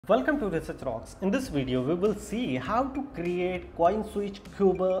Welcome to Research Rocks. In this video, we will see how to create CoinSwitch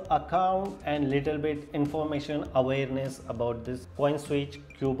Kuber account and little bit information awareness about this CoinSwitch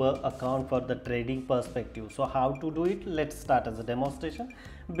Kuber account for the trading perspective. So how to do it? Let's start as a demonstration.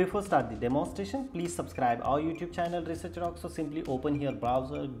 Before start the demonstration, please subscribe our YouTube channel Research Rocks. So simply open your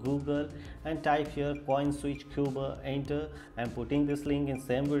browser, Google and type here CoinSwitch Kuber, enter. I'm putting this link in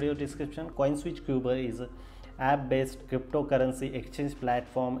same video description. CoinSwitch Kuber is a app-based cryptocurrency exchange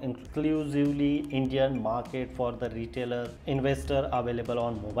platform exclusively Indian market for the retailer investor, available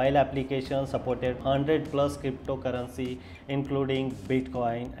on mobile applications, supported 100 plus cryptocurrency including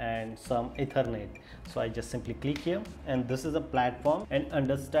Bitcoin and some Ethernet. So I just simply click here, and this is a platform and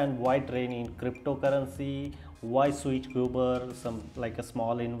understand why trade in cryptocurrency, why switch Kuber, some like a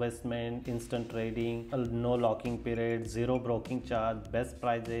small investment, instant trading, no locking period, zero broking charge, best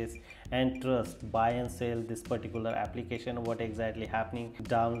prices and trust, buy and sell this particular application, what exactly happening,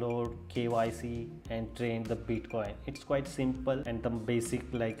 download, KYC and trade the Bitcoin. It's quite simple and the basic,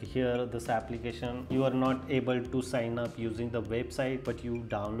 like here this application you are not able to sign up using the website, but you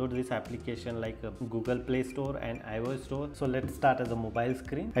download this application like a Google Play Store and iOS Store. So let's start as a mobile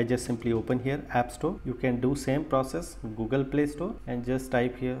screen. I just simply open here App Store. You can do same process, Google Play Store, and just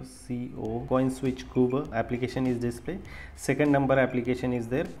type here CoinSwitch Kuber. Application is display. Second number application is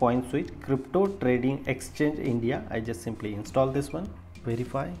there, CoinSwitch Crypto Trading Exchange India. I just simply install this one,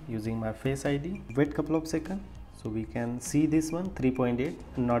 verify using my Face ID, wait couple of seconds. So we can see this one 3.8,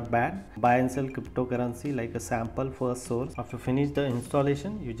 not bad. Buy and sell cryptocurrency like a sample first source. After finish the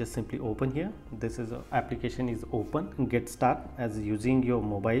installation, you just simply open here. This is a application is open. Get start as using your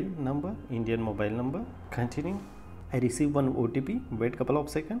mobile number, Indian mobile number. Continue. I receive one OTP. Wait couple of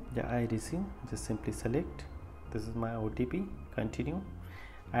seconds. Yeah, I receive. Just simply select. This is my OTP. Continue.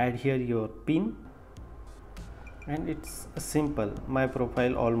 Add here your PIN. And it's simple. My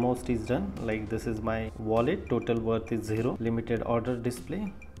profile almost is done. Like this is my wallet, total worth is 0, limited order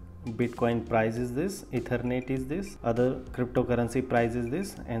display, Bitcoin price is this, Ethernet is this, other cryptocurrency price is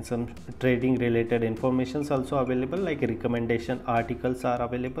this, and some trading related information is also available, like recommendation articles are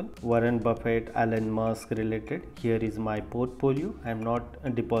available, Warren Buffett, Elon Musk related. Here is my portfolio. I am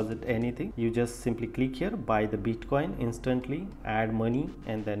not deposit anything. You just simply click here, buy the Bitcoin instantly, add money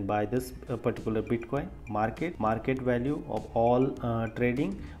and then buy this particular Bitcoin. Market value of all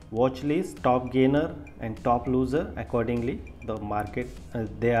trading, watch list, top gainer and top loser accordingly the market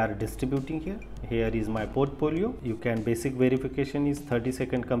they are distributing here. Here is my portfolio. You can basic verification is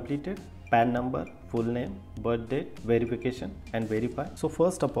 30-second completed, PAN number, full name, birth date, verification and verify. So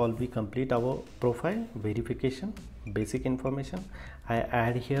first of all we complete our profile verification, basic information. I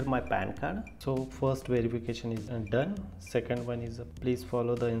add here my PAN card. So first verification is done. Second one is please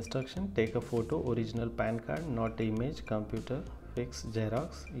follow the instruction, take a photo, original PAN card, not image, computer fix,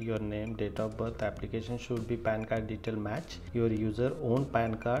 Xerox, your name, date of birth, application should be PAN card detail match your user own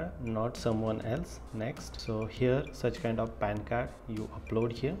PAN card, not someone else. Next. So here such kind of PAN card you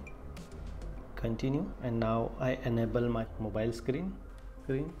upload here. Continue. And now I enable my mobile screen.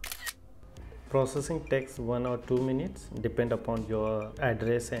 Processing takes 1 or 2 minutes, depend upon your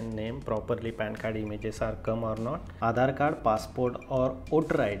address and name, properly PAN card images are come or not. Aadhaar card, passport or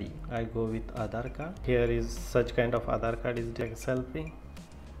voter ID. I go with Aadhaar card. Here is such kind of Aadhaar card is like a selfie.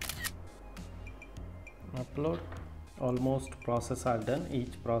 Upload. Almost process are done.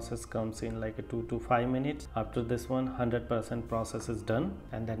 Each process comes in like a 2 to 5 minutes. After this one 100% process is done,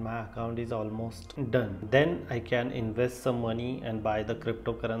 and then my account is almost done. Then I can invest some money and buy the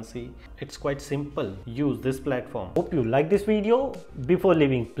cryptocurrency. It's quite simple. Use this platform. Hope you like this video. Before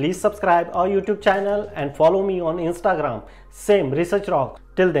leaving, please subscribe our YouTube channel and follow me on Instagram, same Research Rock.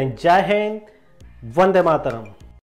 Till then, Jai Hind, Vande Mataram.